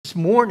This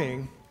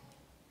morning,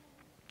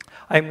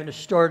 I'm going to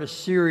start a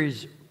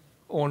series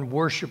on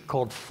worship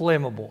called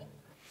Flammable.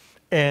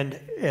 And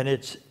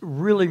it's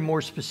really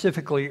more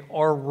specifically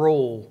our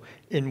role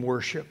in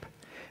worship.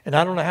 And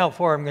I don't know how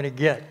far I'm going to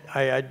get.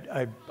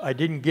 I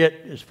didn't get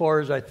as far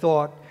as I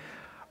thought.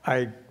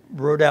 I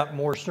wrote out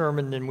more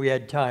sermon than we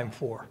had time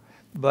for.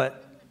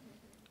 But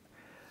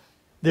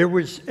there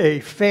was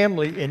a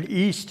family in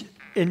East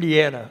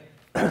Indiana,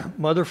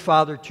 mother,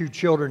 father, 2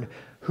 children,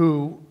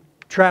 who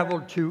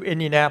traveled to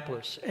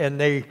Indianapolis. And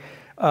they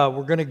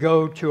were going to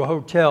go to a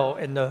hotel.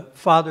 And the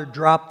father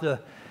dropped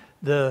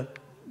the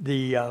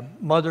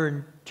mother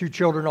and 2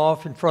 children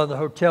off in front of the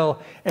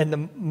hotel, and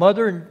the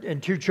mother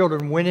and 2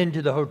 children went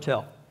into the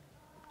hotel.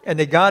 And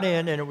they got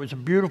in, and it was a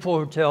beautiful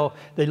hotel.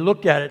 They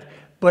looked at it,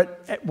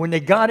 but when they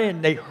got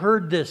in, they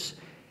heard this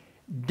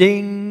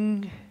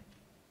ding,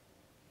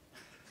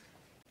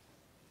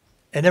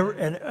 and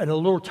a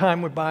little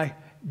time went by,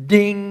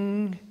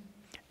 ding,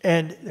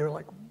 and they were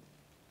like,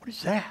 what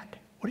is that?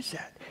 What is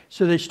that?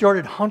 So they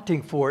started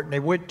hunting for it, and they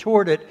went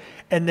toward it,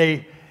 and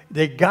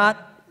they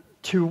got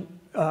to...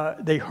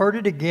 they heard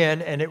it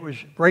again, and it was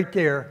right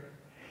there,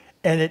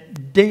 and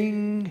it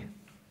ding,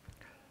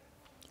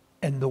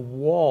 and the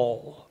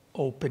wall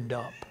opened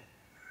up.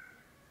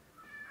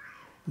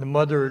 The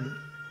mother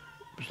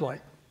was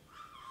like,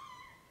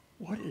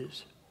 what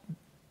is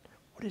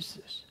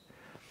this?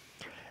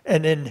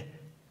 And then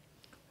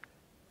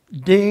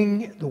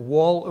ding, the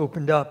wall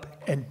opened up,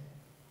 and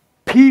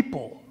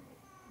people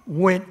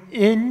went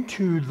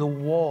into the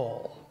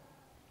wall,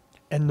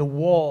 and the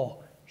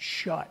wall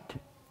shut.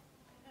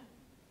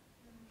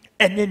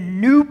 And then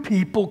new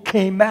people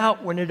came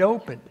out when it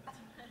opened.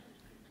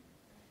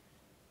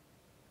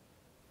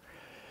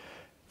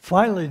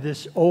 Finally,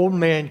 this old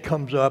man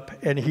comes up,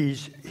 and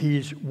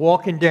he's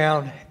walking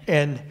down,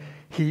 and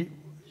he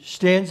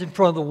stands in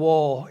front of the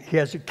wall. He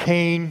has a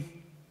cane.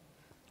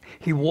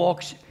 He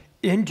walks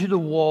into the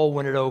wall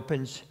when it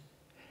opens,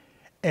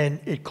 and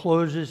it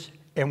closes.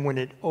 And when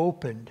it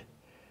opened,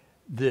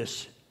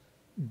 this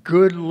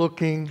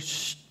good-looking,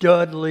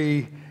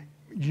 studly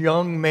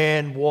young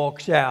man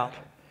walks out.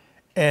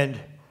 And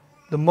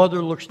the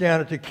mother looks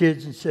down at the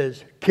kids and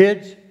says,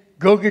 kids,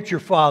 go get your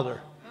father.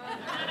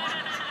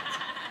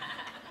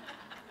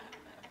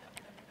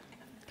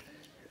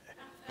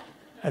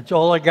 That's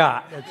all I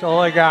got. That's all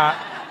I got.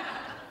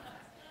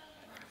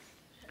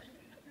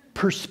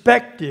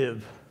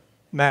 Perspective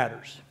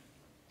matters.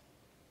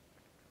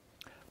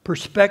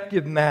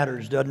 Perspective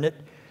matters, doesn't it?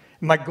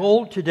 My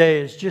goal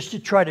today is just to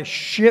try to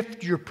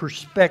shift your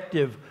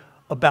perspective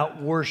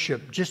about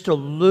worship just a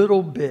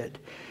little bit.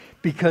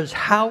 Because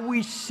how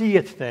we see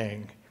a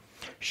thing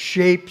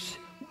shapes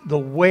the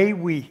way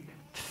we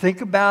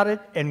think about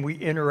it and we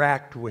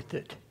interact with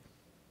it.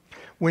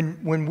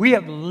 When we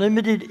have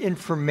limited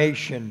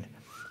information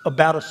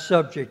about a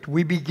subject,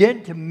 we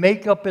begin to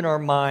make up in our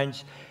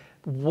minds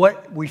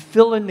what we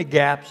fill in the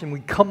gaps, and we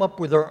come up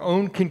with our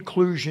own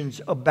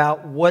conclusions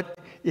about what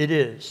it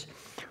is.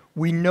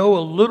 We know a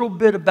little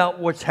bit about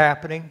what's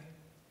happening,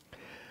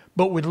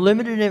 but with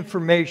limited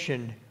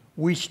information,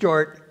 we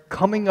start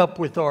coming up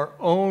with our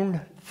own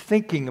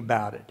thinking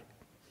about it.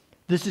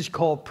 This is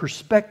called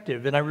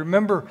perspective. And I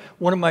remember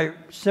one of my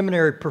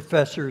seminary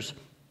professors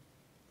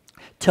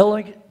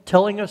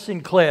telling us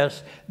in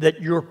class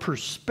that your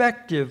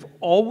perspective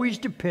always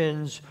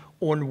depends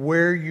on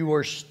where you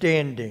are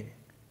standing,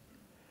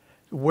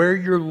 where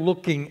you're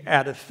looking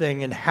at a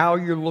thing and how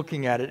you're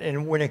looking at it.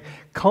 And when it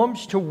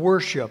comes to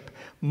worship,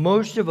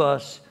 most of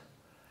us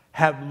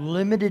have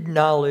limited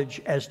knowledge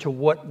as to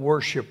what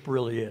worship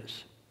really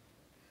is.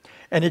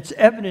 And it's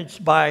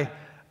evidenced by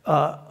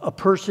a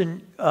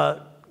person,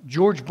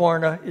 George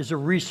Barna is a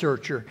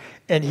researcher,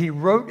 and he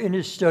wrote in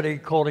his study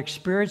called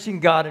Experiencing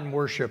God in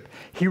Worship,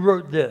 he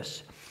wrote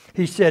this.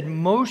 He said,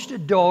 most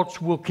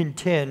adults will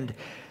contend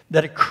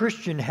that a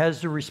Christian has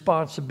the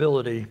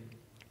responsibility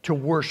to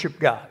worship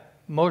God.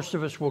 Most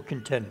of us will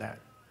contend that.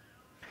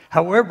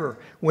 However,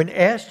 when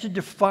asked to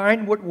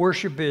define what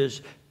worship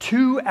is,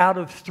 2 out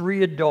of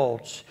 3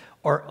 adults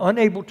are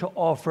unable to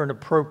offer an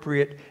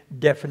appropriate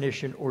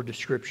definition or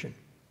description.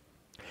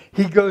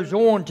 He goes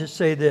on to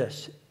say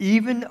this,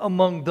 even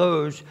among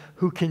those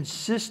who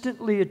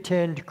consistently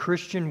attend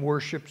Christian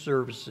worship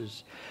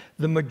services,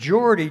 the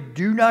majority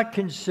do not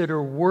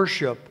consider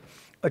worship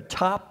a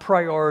top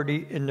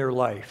priority in their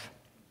life.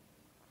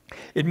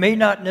 It may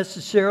not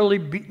necessarily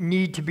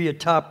need to be a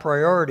top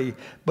priority,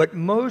 but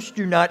most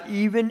do not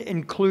even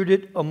include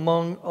it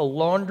among a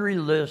laundry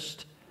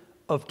list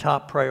of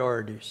top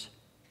priorities.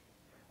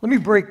 Let me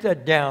break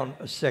that down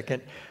a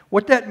second.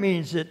 What that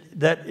means is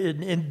that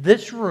in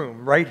this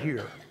room right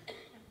here,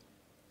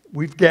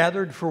 we've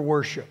gathered for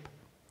worship.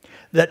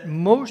 That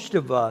most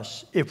of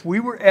us, if we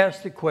were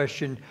asked the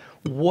question,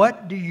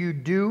 what do you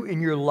do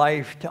in your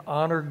life to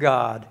honor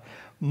God?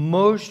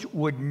 Most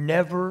would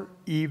never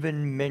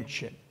even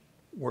mention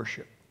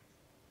worship.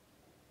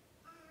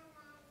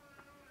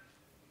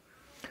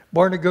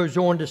 Barna goes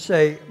on to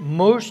say,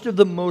 most of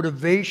the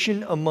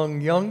motivation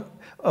among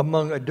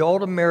among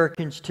adult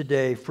Americans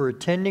today for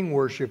attending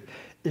worship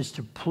is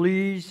to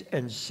please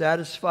and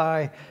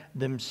satisfy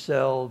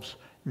themselves,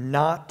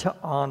 not to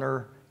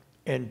honor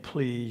and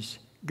please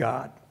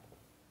God.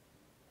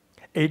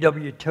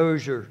 A.W.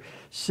 Tozer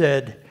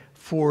said,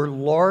 for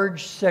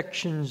large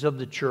sections of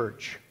the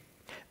church,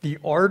 the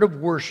art of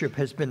worship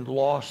has been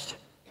lost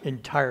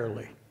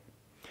entirely.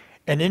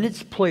 And in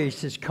its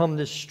place has come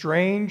this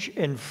strange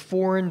and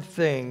foreign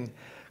thing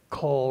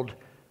called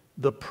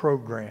the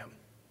program.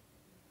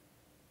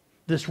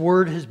 This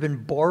word has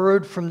been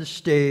borrowed from the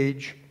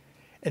stage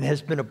and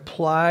has been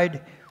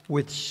applied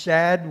with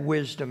sad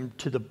wisdom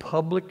to the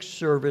public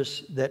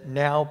service that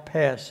now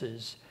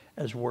passes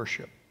as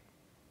worship.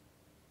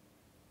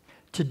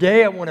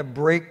 Today I want to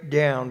break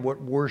down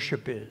what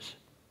worship is.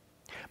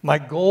 My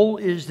goal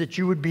is that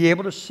you would be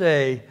able to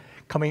say,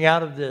 coming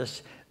out of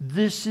this,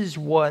 this is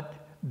what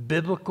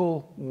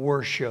biblical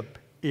worship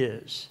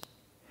is.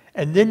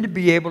 And then to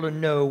be able to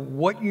know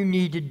what you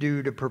need to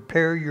do to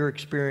prepare your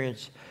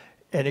experience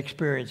and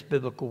experience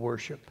biblical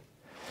worship.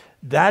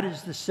 That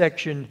is the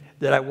section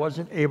that I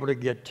wasn't able to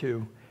get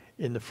to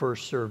in the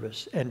first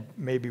service and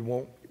maybe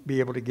won't be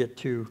able to get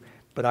to,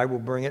 but I will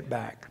bring it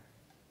back.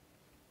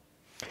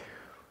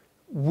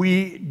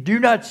 We do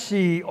not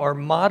see our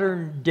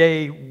modern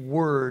day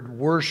word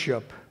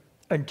worship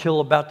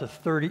until about the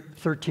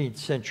 13th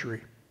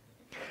century.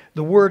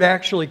 The word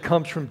actually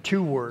comes from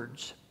two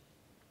words.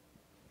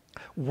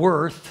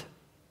 Worth,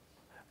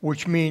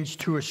 which means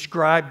to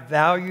ascribe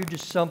value to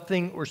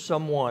something or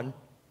someone.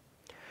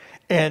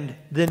 And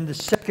then the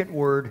second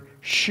word,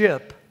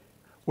 ship,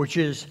 which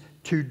is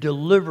to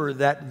deliver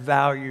that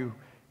value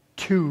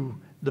to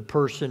the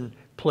person,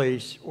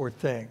 place, or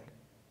thing.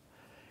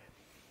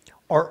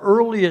 Our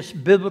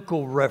earliest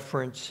biblical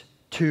reference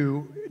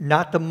to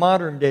not the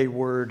modern day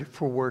word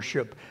for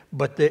worship,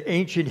 but the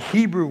ancient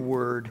Hebrew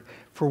word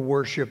for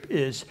worship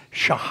is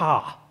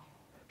shahah.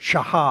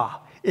 Shahah.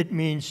 It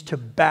means to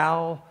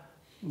bow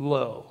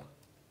low.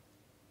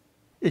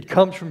 It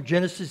comes from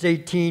Genesis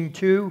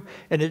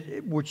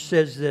 18:2, which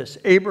says this: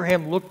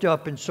 Abraham looked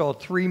up and saw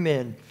three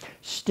men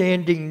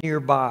standing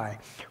nearby.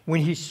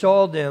 When he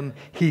saw them,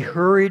 he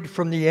hurried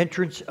from the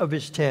entrance of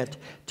his tent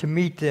to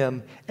meet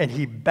them, and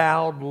he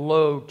bowed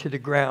low to the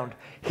ground.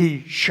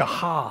 He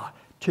shahah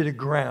to the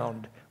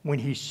ground when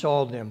he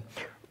saw them.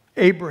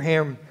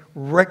 Abraham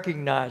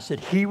recognized that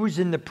he was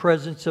in the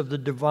presence of the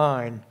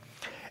divine,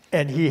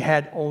 and he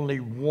had only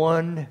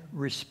one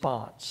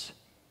response.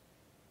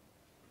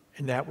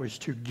 And that was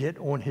to get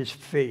on his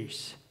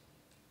face.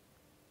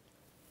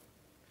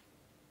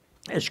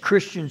 As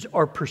Christians,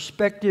 our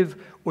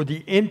perspective or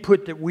the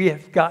input that we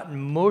have gotten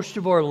most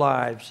of our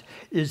lives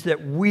is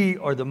that we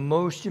are the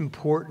most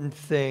important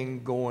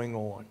thing going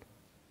on.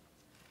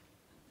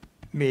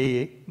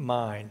 Me,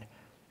 mine,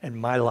 and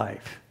my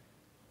life.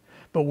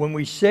 But when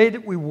we say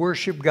that we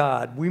worship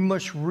God, we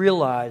must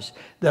realize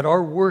that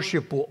our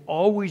worship will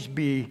always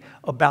be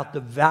about the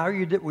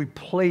value that we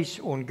place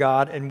on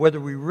God, and whether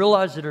we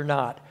realize it or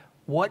not,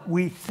 what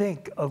we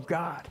think of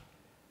God.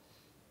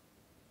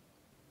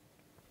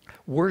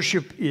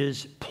 Worship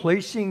is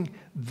placing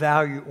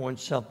value on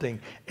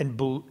something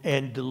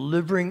and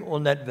delivering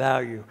on that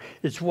value.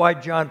 It's why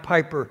John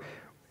Piper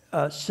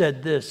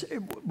said this.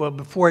 Well,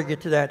 before I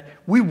get to that,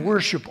 we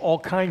worship all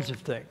kinds of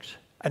things.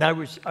 And I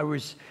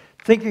was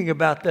thinking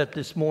about that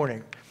this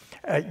morning.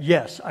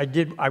 Yes, I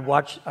did.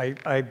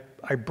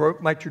 I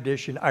broke my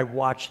tradition. I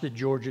watched the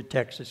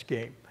Georgia-Texas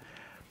game.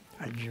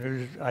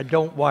 I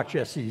don't watch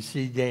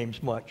SEC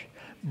games much,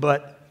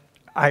 but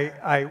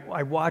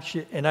I watched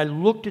it and I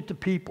looked at the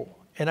people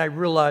and I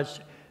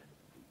realized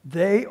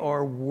they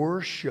are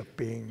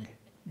worshiping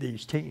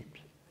these teams.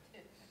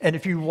 And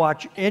if you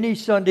watch any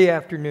Sunday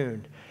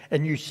afternoon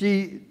and you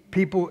see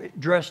people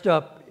dressed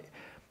up,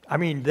 I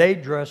mean, they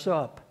dress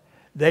up.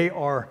 They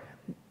are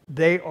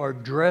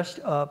dressed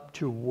up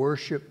to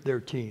worship their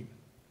team.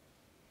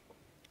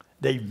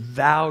 They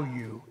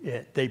value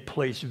it. They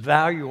place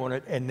value on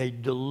it, and they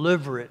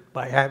deliver it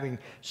by having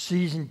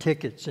season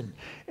tickets,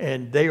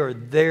 and they are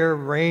there,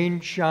 rain,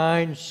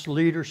 shine,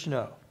 sleet, or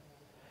snow.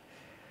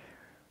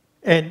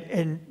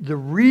 And the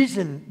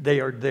reason they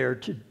are there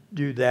to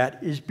do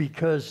that is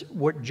because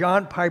what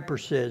John Piper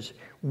says,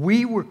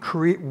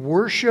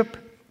 worship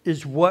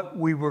is what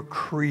we were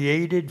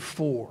created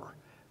for.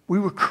 We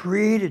were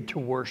created to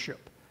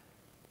worship.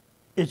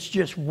 It's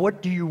just,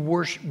 what do you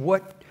worship?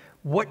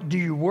 What do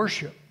you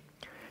worship?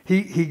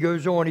 He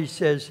goes on, he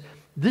says,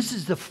 this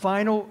is the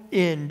final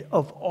end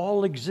of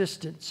all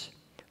existence,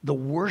 the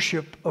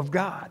worship of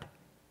God.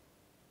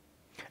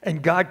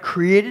 And God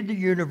created the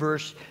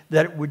universe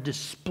that it would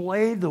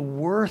display the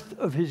worth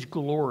of his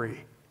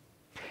glory.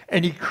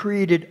 And he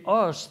created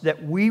us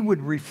that we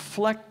would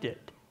reflect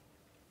it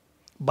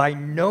by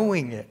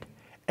knowing it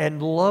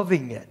and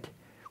loving it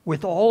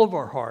with all of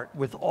our heart,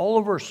 with all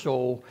of our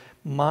soul,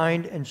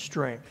 mind, and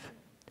strength.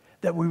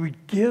 That we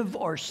would give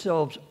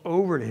ourselves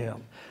over to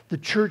him. The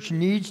church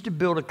needs to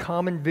build a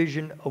common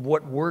vision of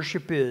what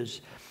worship is,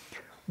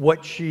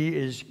 what she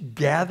is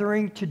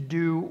gathering to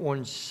do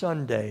on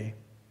Sunday,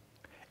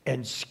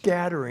 and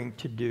scattering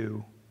to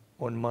do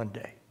on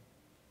Monday.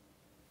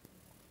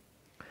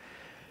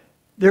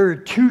 There are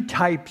two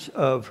types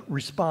of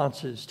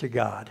responses to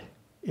God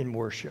in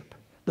worship.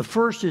 The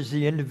first is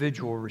the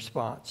individual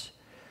response.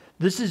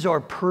 This is our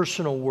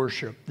personal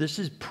worship. This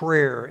is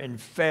prayer and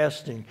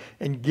fasting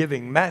and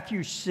giving.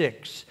 Matthew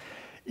 6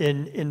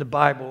 in the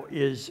Bible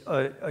is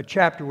a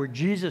chapter where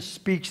Jesus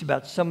speaks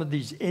about some of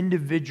these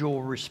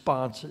individual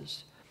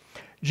responses.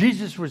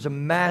 Jesus was a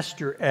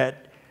master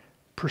at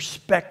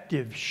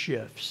perspective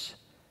shifts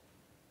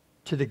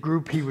to the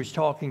group he was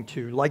talking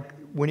to. Like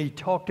when he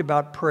talked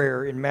about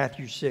prayer in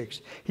Matthew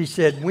 6, he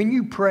said, when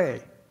you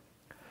pray,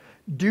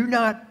 do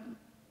not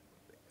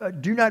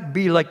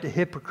be like the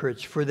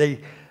hypocrites, for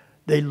they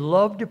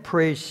love to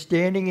pray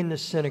standing in the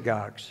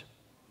synagogues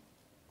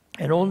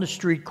and on the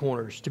street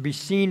corners to be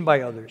seen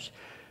by others.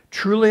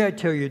 Truly, I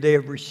tell you, they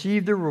have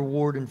received their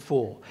reward in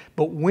full.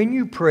 But when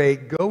you pray,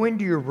 go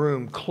into your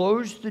room,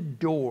 close the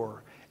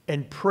door,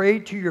 and pray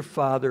to your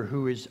Father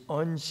who is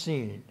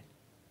unseen.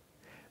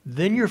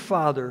 Then your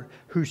Father,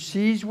 who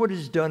sees what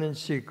is done in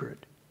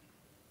secret,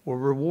 will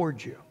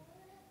reward you.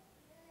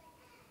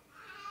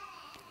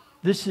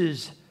 This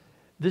is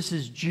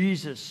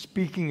Jesus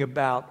speaking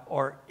about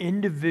our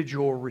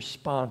individual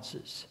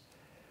responses.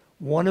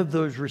 One of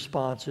those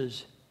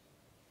responses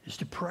is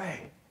to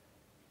pray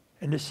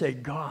and to say,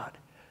 God,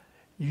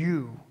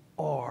 you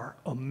are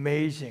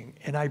amazing,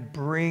 and I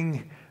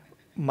bring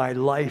my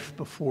life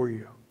before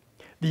you.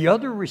 The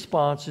other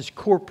response is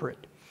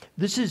corporate.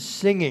 This is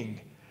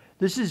singing.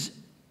 This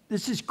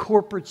is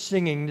corporate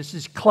singing. This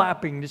is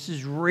clapping. This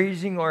is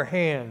raising our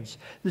hands.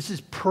 This is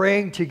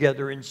praying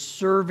together and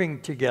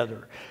serving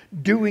together,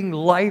 doing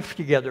life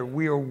together.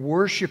 We are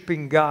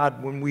worshiping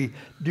God when we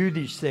do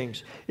these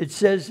things. It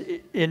says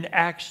in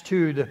Acts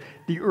 2,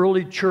 the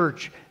early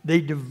church, they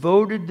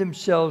devoted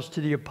themselves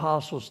to the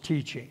apostles'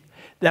 teaching.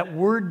 That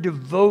word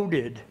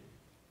devoted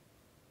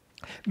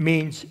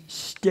means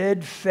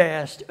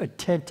steadfast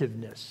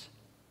attentiveness.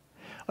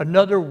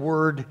 Another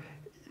word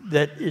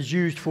that is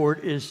used for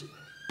it is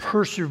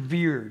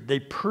persevered. They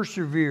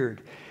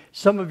persevered.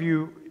 Some of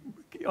you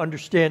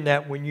understand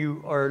that when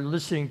you are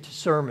listening to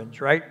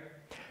sermons, right?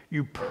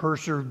 You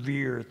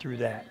persevere through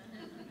that.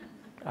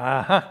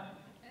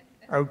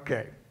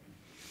 Okay.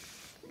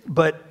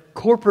 But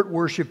corporate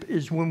worship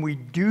is when we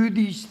do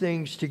these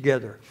things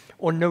together.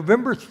 On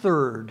November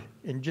 3rd,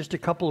 in just a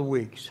couple of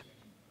weeks,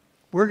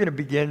 we're going to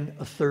begin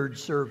a third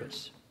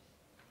service.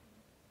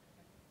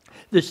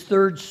 This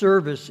third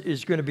service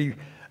is going to be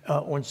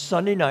on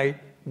Sunday night,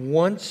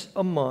 once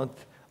a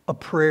month, a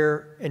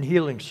prayer and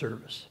healing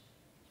service.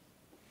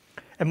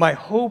 And my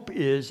hope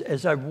is,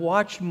 as I've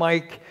watched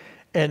Mike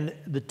and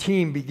the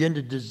team begin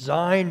to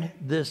design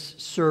this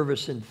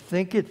service and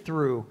think it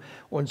through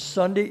on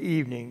Sunday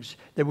evenings,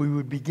 that we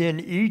would begin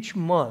each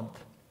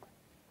month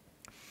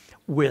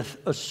with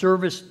a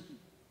service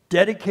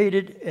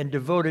dedicated and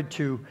devoted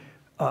to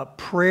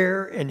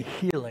prayer and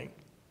healing.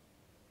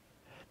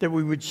 That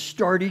we would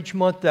start each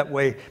month that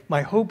way.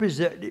 My hope is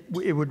that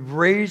it would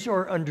raise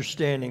our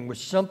understanding with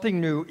something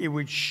new. It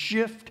would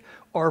shift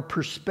our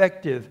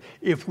perspective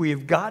if we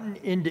have gotten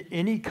into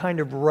any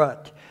kind of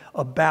rut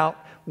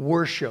about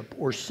worship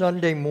or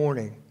Sunday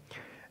morning.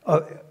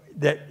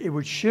 That it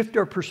would shift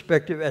our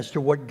perspective as to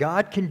what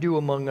God can do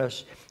among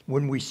us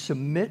when we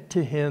submit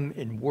to Him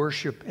in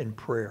worship and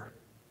prayer,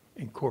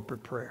 in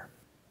corporate prayer.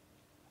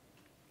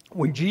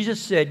 When Jesus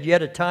said,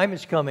 yet a time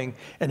is coming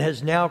and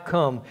has now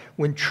come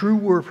when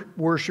true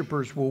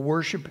worshipers will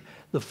worship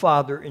the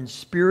Father in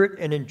spirit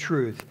and in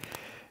truth,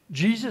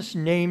 Jesus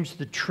names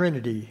the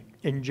Trinity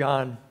in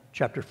John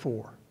chapter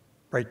 4,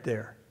 right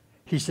there.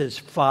 He says,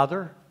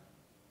 Father,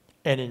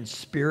 and in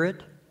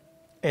spirit,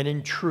 and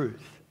in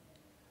truth.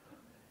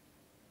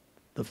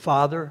 The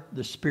Father,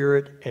 the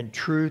Spirit, and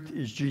truth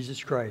is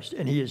Jesus Christ.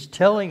 And He is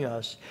telling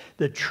us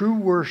that true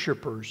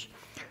worshipers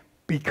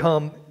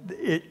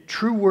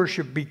true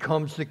worship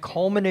becomes the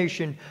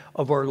culmination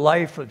of our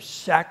life of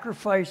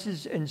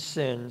sacrifices and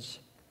sins,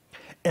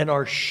 and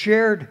our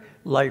shared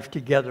life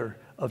together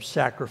of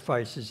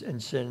sacrifices and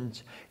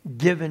sins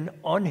given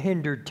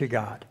unhindered to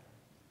God.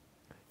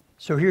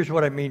 So here's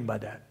what I mean by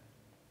that.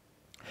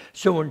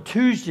 So on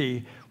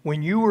Tuesday,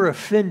 when you were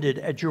offended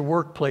at your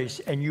workplace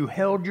and you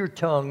held your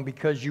tongue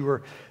because you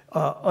were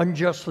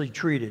unjustly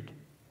treated,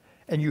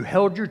 and you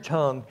held your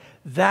tongue,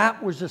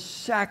 that was a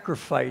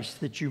sacrifice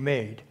that you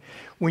made.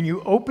 When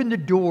you opened the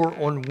door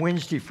on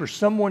Wednesday for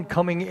someone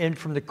coming in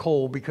from the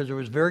cold, because it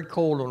was very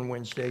cold on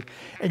Wednesday,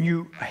 and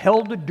you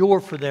held the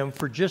door for them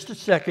for just a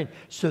second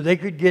so they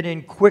could get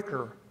in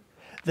quicker,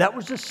 that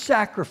was a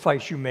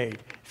sacrifice you made.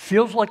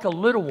 Feels like a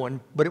little one,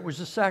 but it was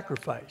a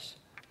sacrifice.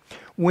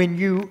 When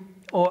you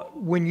were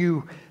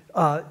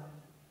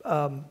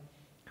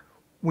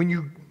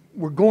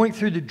going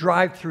through the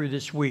drive-thru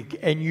this week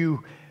and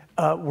you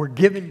were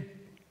given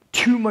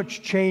too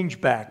much change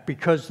back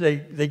because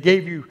they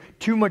gave you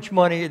too much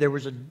money, there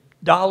was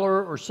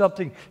 $1 or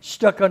something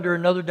stuck under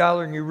another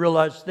 $1, and you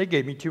realized they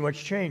gave me too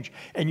much change,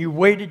 and you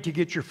waited to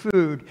get your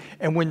food,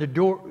 and when the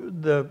door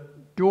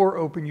door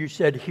open, you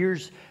said,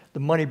 here's the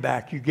money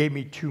back. You gave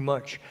me too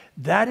much.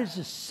 That is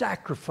a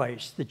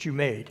sacrifice that you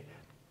made.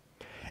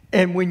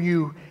 And when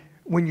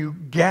you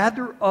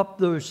gather up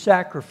those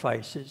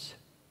sacrifices,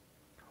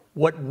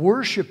 what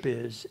worship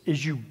is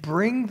you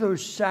bring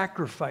those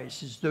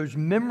sacrifices, those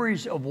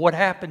memories of what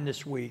happened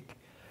this week,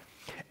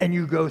 and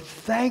you go,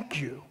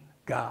 thank you,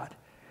 God,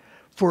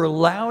 for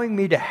allowing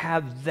me to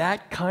have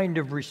that kind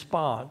of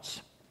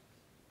response,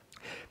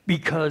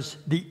 because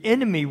the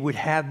enemy would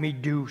have me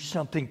do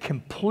something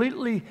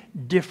completely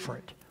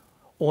different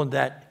on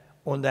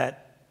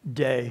that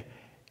day.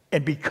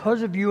 And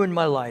because of you in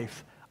my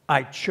life,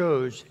 I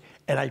chose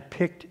and I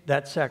picked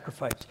that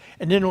sacrifice.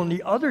 And then on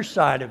the other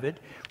side of it,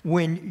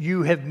 when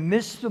you have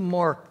missed the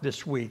mark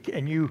this week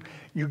and you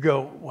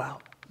go, wow,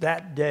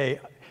 that day,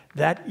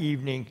 that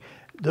evening,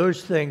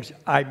 those things,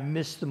 I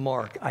missed the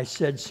mark. I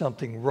said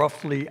something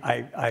roughly.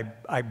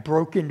 I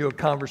broke into a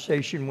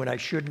conversation when I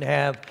shouldn't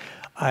have.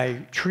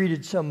 I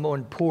treated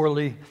someone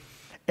poorly.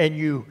 And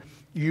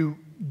you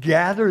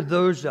gather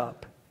those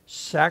up,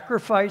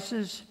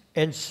 sacrifices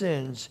and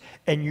sins,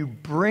 and you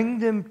bring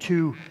them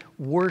to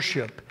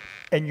worship,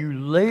 and you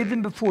lay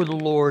them before the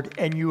Lord,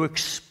 and you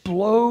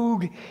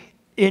explode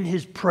in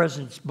His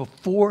presence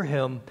before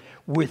Him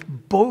with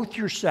both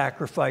your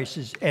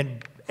sacrifices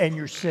and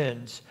your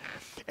sins.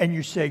 And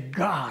you say,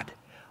 God,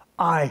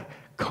 I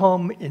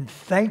come in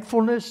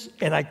thankfulness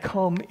and I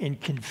come in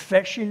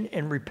confession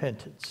and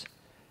repentance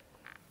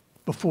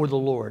before the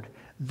Lord.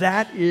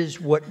 That is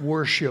what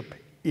worship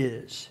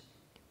is.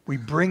 We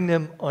bring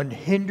them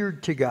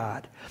unhindered to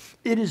God.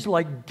 It is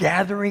like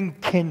gathering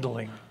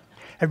kindling.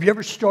 Have you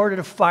ever started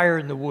a fire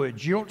in the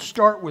woods? You don't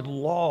start with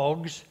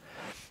logs.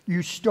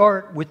 You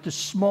start with the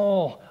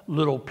small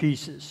little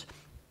pieces.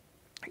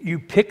 You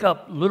pick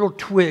up little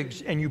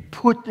twigs and you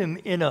put them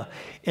in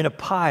a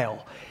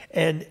pile.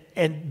 And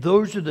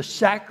those are the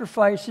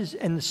sacrifices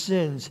and the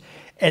sins.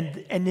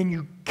 And then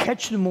you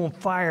catch them on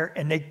fire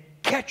and they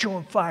catch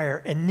on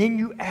fire. And then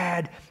you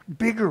add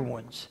bigger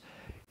ones.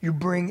 You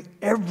bring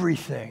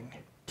everything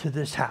to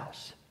this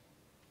house.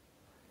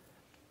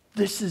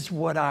 This is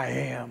what I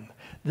am.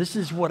 This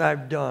is what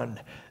I've done.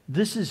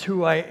 This is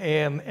who I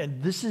am.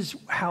 And this is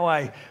how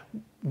I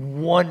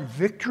won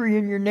victory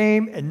in your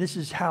name. And this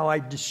is how I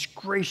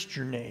disgraced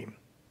your name.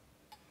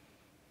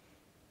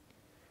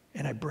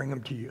 And I bring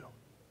them to you.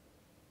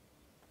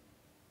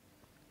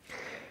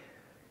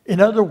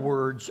 In other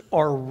words,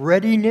 our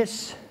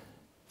readiness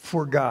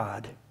for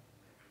God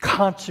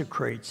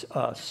consecrates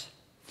us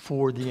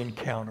for the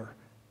encounter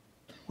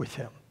with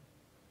Him.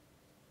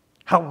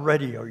 How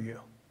ready are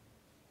you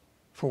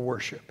for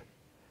worship?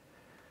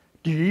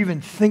 Do you even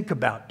think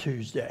about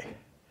Tuesday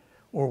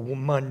or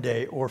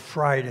Monday or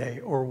Friday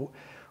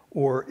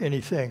or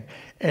anything?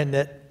 And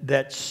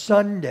that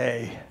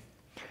Sunday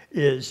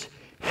is,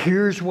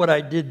 here's what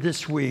I did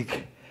this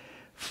week.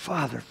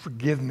 Father,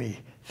 forgive me.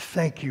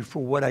 Thank you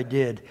for what I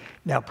did.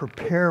 Now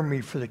prepare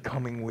me for the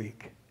coming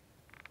week.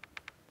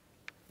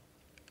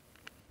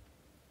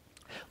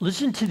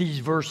 Listen to these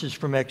verses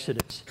from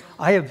Exodus.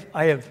 I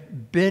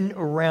have been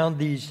around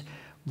these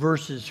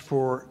verses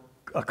for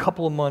a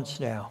couple of months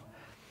now.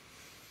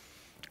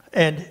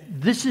 And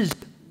this is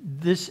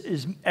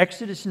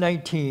Exodus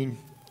 19,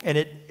 and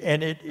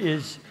it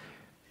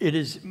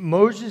is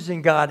Moses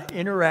and God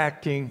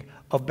interacting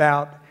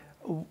about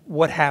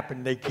what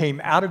happened. They came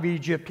out of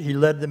Egypt. He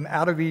led them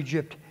out of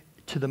Egypt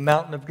to the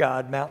mountain of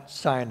God, Mount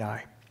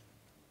Sinai.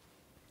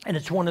 And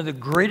it's one of the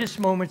greatest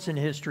moments in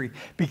history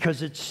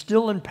because it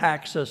still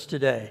impacts us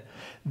today.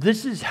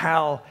 This is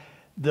how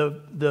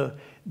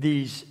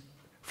these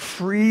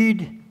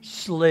freed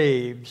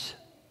slaves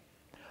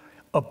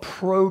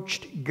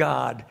approached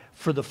God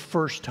for the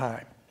first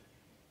time.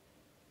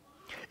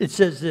 It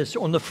says this: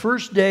 on the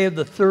first day of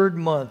the third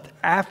month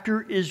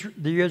after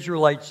the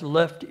Israelites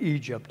left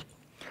Egypt,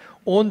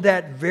 on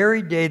that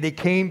very day they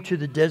came to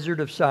the desert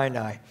of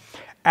Sinai.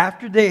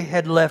 After they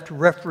had left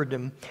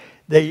Rephidim,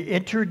 they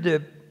entered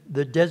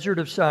the desert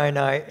of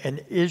Sinai,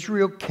 and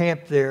Israel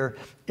camped there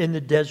in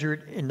the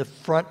desert in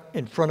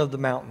front of the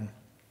mountain.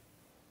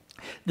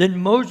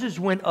 Then Moses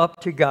went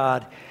up to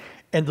God,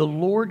 and the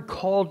Lord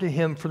called to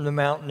him from the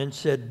mountain and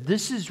said,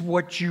 "This is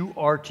what you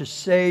are to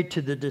say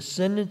to the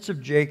descendants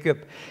of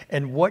Jacob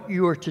and what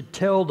you are to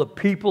tell the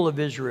people of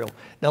Israel."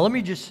 Now let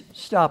me just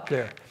stop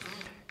there.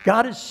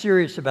 God is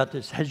serious about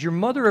this. Has your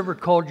mother ever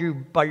called you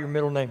by your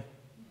middle name?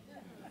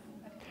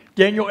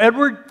 Daniel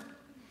Edward?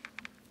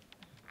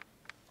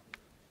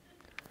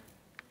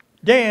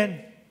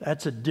 Dan,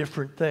 that's a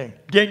different thing.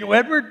 Daniel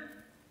Edward,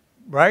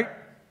 right?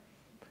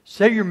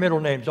 Say your middle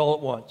names all at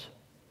once.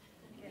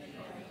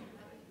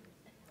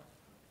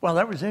 Well,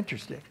 that was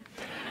interesting.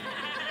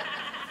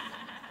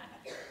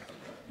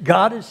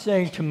 God is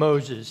saying to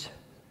Moses,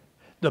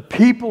 the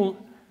people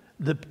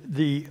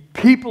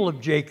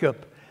of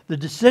Jacob, the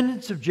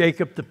descendants of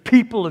Jacob, the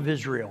people of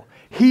Israel,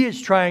 he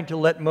is trying to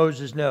let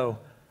Moses know,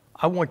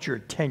 I want your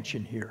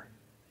attention here.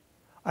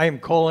 I am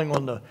calling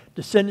on the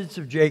descendants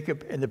of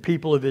Jacob and the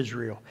people of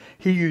Israel.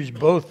 He used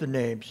both the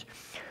names.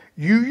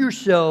 You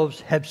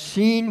yourselves have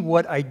seen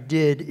what I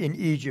did in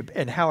Egypt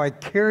and how I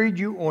carried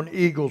you on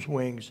eagle's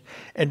wings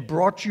and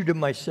brought you to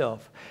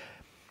myself.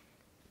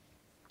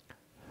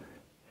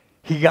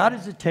 He got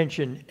his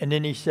attention, and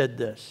then he said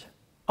this.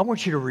 I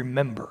want you to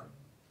remember.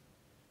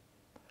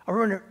 I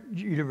want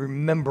you to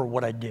remember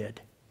what I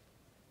did.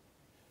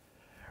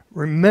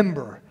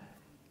 Remember,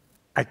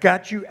 I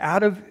got you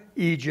out of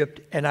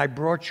Egypt, and I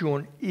brought you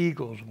on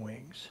eagle's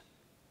wings.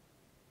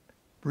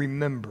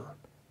 Remember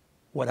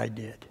what I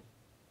did.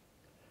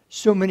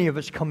 So many of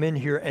us come in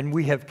here, and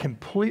we have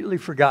completely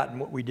forgotten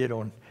what we did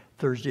on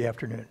Thursday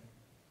afternoon.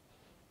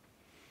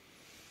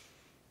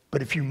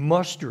 But if you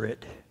muster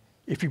it,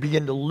 if you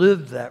begin to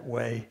live that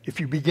way,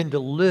 if you begin to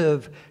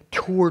live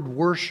toward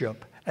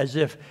worship, as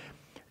if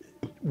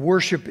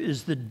worship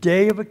is the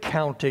day of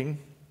accounting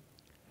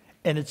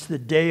and it's the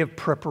day of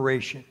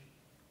preparation.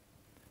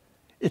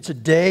 It's a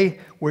day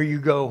where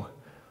you go,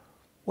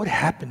 what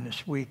happened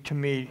this week to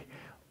me?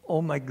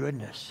 Oh my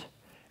goodness.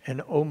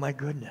 And oh my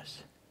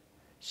goodness.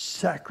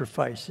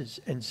 Sacrifices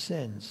and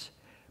sins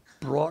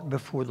brought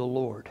before the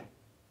Lord.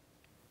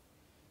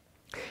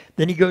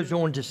 Then he goes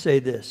on to say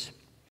this.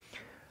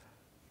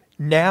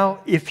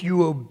 Now, if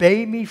you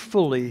obey me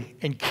fully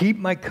and keep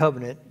my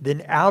covenant,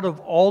 then out of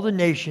all the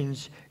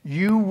nations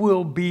you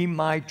will be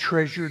my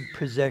treasured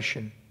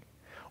possession.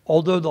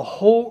 Although the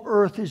whole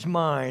earth is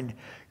mine,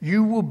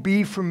 you will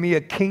be for me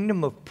a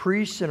kingdom of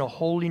priests and a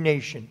holy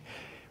nation.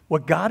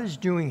 What God is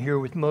doing here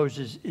with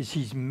Moses is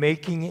he's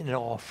making an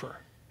offer.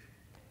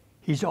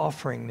 He's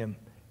offering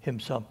him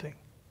something.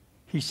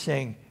 He's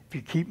saying, if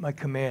you keep my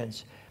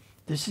commands,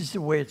 this is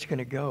the way it's going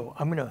to go.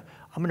 I'm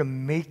going to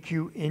make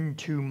you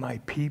into my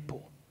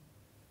people.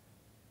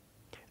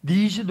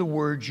 These are the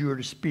words you are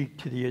to speak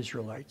to the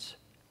Israelites.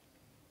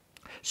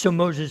 So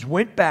Moses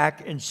went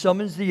back and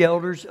summons the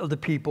elders of the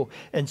people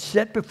and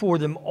set before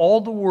them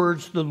all the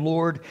words the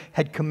Lord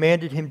had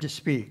commanded him to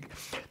speak.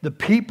 The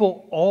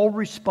people all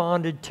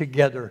responded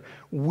together,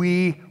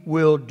 "We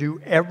will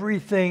do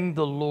everything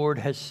the Lord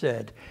has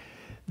said."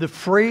 The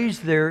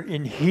phrase there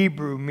in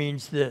Hebrew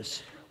means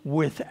this,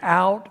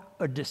 without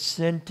a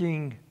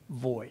dissenting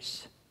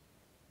voice.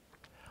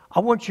 I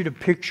want you to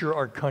picture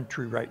our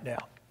country right now.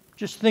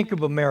 Just think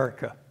of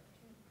America.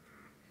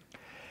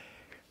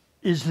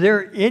 Is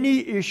there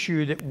any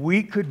issue that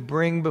we could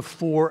bring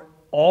before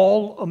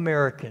all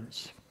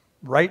Americans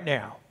right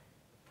now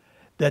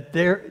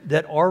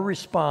that our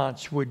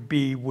response would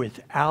be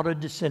without a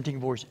dissenting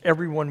voice?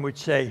 Everyone would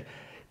say,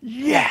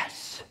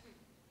 yes.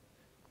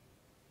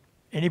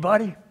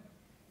 Anybody?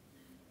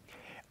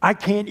 I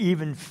can't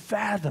even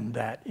fathom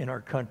that in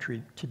our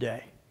country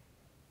today.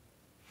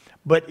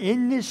 But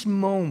in this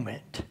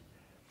moment,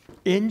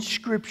 in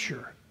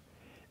Scripture,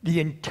 the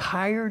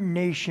entire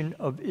nation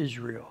of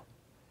Israel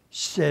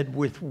said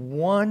with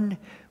one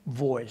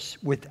voice,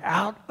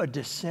 without a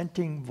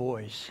dissenting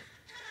voice,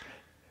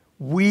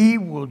 we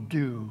will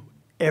do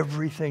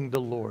everything the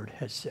Lord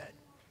has said.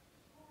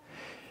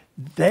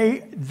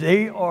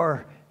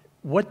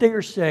 What they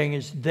are saying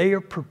is they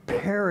are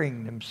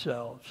preparing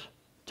themselves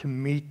to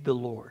meet the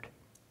Lord.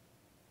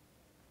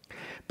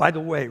 By the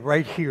way,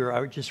 right here,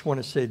 I just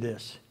want to say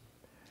this.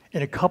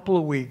 In a couple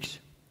of weeks,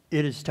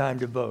 it is time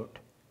to vote.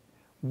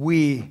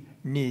 We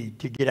need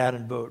to get out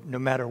and vote. No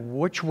matter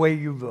which way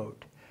you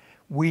vote,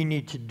 we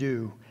need to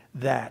do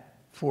that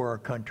for our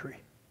country.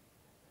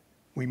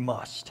 We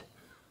must.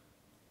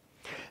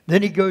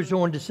 Then he goes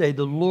on to say,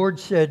 the Lord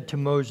said to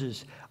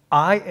Moses,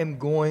 I am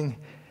going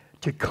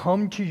to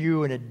come to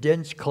you in a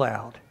dense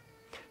cloud,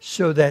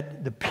 so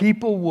that the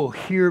people will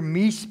hear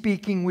me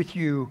speaking with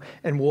you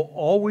and will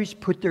always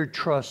put their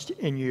trust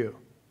in you.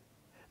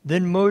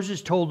 Then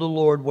Moses told the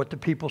Lord what the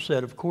people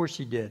said. Of course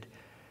he did.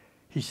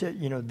 He said,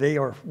 they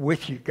are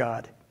with you,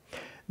 God.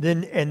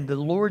 And the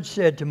Lord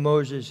said to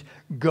Moses,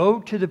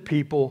 go to the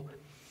people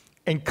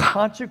and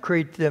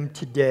consecrate them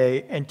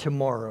today and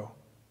tomorrow.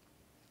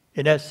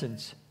 In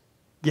essence,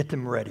 get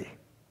them ready.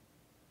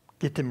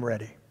 Get them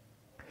ready.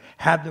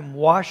 Have them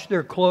wash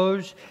their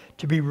clothes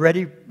to be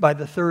ready by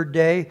the third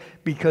day,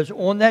 because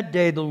on that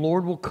day the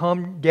Lord will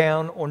come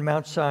down on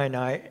Mount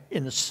Sinai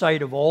in the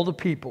sight of all the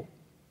people.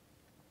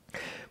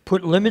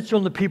 Put limits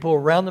on the people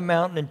around the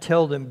mountain and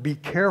tell them, be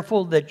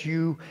careful that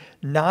you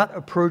not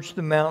approach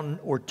the mountain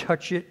or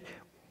touch it,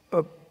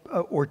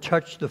 or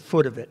touch the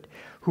foot of it.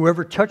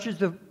 Whoever touches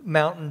the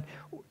mountain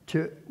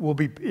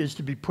is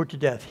to be put to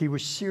death. He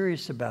was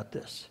serious about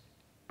this.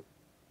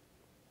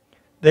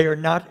 They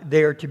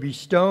are to be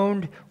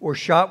stoned or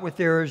shot with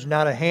arrows.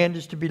 Not a hand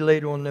is to be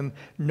laid on them.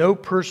 No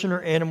person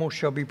or animal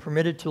shall be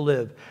permitted to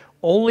live.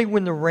 Only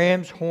when the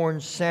ram's horn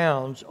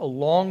sounds a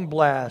long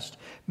blast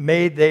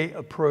may they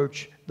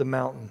approach the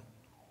mountain.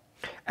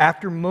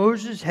 After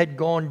Moses had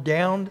gone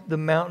down the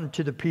mountain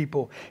to the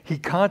people, he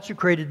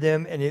consecrated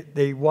them and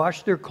they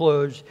washed their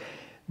clothes.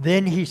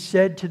 Then he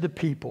said to the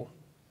people,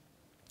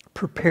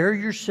 prepare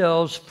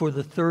yourselves for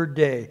the third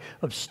day.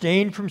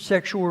 Abstain from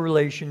sexual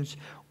relations.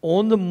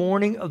 On the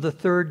morning of the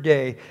third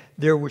day,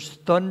 there was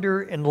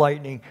thunder and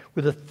lightning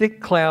with a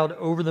thick cloud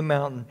over the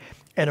mountain.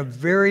 and a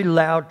very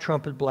loud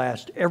trumpet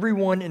blast.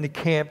 Everyone in the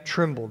camp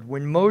trembled.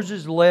 When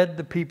Moses led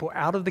the people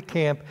out of the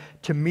camp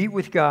to meet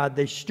with God,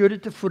 they stood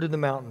at the foot of the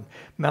mountain.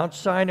 Mount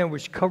Sinai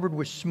was covered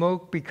with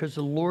smoke because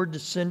the Lord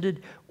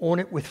descended on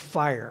it with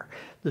fire.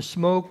 The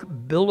smoke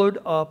billowed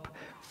up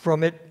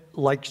from it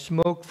like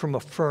smoke from a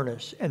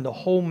furnace, and the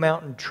whole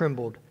mountain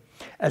trembled.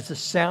 As the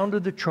sound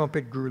of the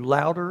trumpet grew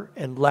louder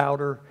and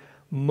louder,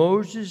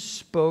 Moses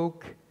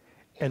spoke,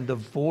 and the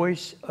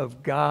voice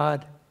of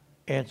God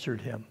answered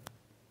him.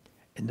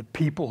 And the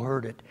people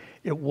heard it.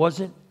 It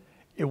wasn't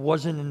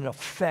an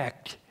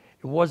effect.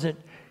 It wasn't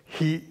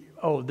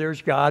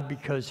there's God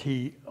because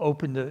he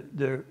opened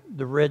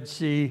the Red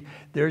Sea.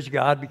 There's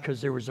God because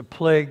there was a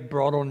plague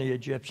brought on the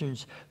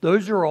Egyptians.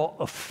 Those are all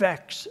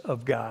effects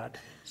of God's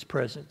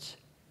presence.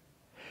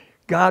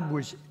 God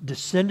was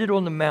descended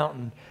on the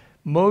mountain.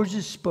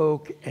 Moses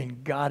spoke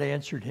and God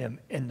answered him,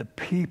 and the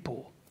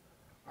people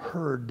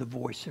heard the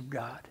voice of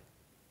God.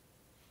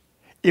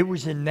 It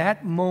was in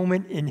that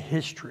moment in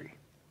history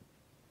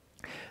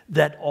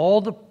that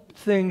all the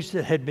things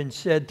that had been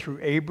said through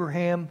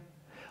Abraham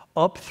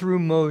up through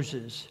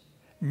Moses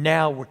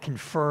now were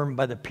confirmed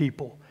by the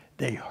people.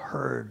 They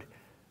heard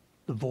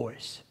the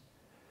voice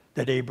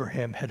that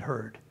Abraham had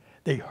heard.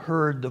 They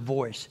heard the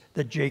voice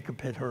that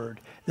Jacob had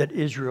heard, that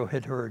Israel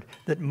had heard,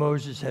 that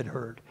Moses had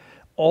heard.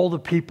 All the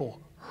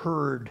people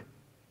heard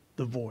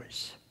the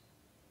voice.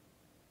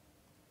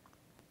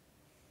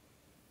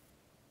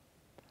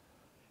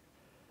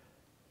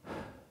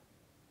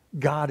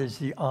 God is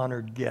the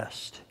honored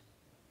guest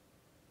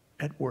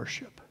at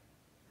worship,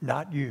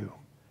 not you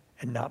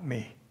and not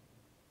me.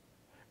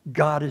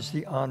 God is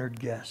the honored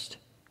guest.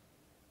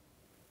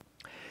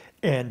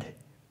 And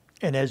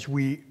as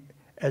we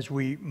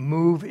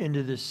move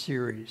into this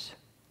series,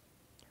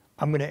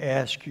 I'm going to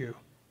ask you,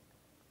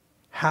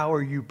 how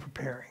are you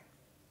preparing?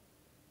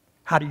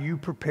 How do you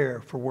prepare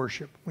for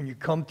worship when you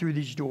come through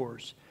these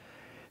doors?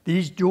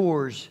 These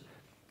doors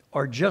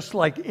are just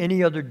like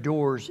any other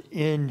doors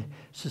in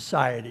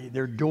society.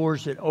 They're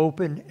doors that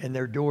open and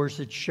they're doors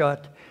that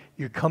shut.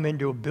 You come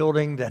into a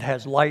building that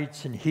has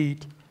lights and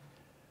heat,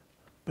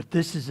 but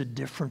this is a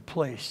different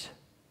place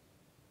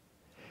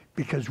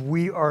because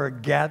we are a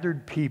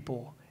gathered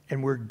people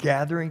and we're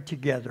gathering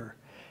together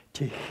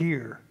to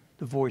hear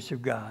the voice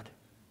of God.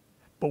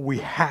 But we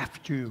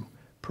have to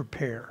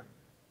prepare.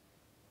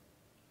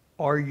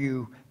 Are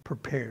you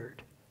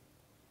prepared?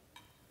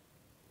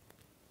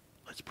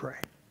 Let's pray.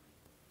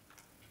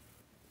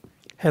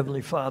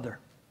 Heavenly Father,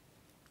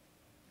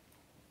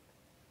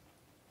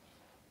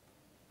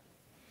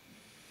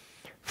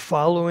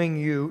 following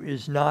you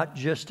is not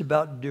just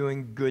about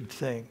doing good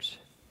things.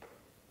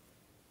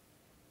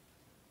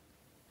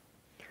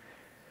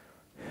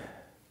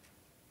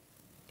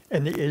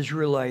 And the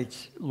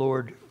Israelites,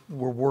 Lord,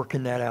 were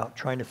working that out,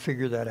 trying to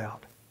figure that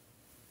out.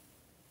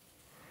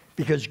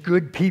 Because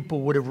good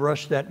people would have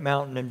rushed that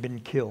mountain and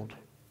been killed.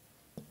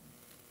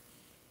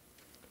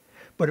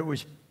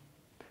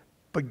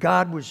 But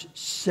God was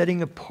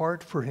setting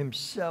apart for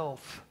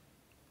himself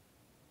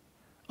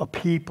a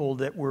people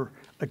that were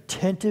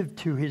attentive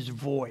to his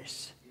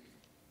voice,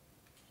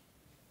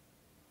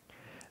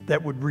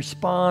 that would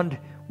respond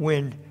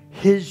when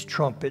his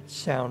trumpet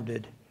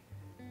sounded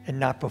and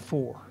not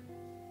before.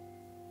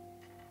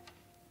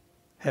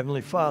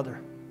 Heavenly Father,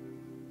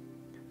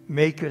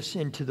 make us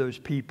into those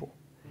people.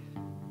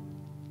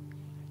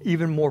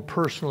 Even more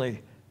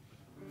personally,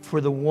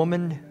 for the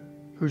woman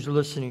who's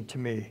listening to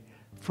me,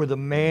 for the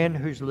man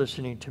who's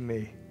listening to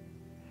me,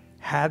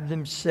 have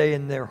them say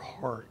in their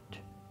heart,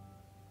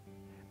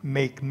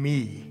 make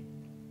me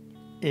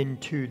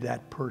into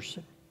that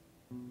person.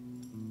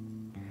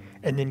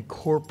 And then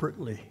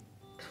corporately,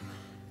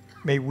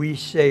 may we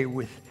say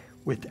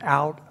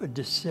without a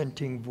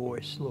dissenting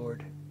voice,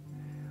 Lord,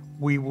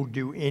 we will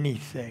do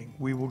anything,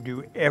 we will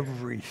do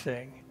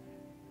everything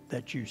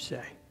that you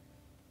say.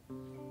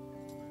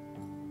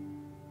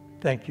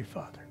 Thank you,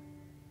 Father.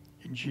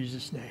 In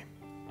Jesus' name,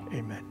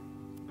 amen.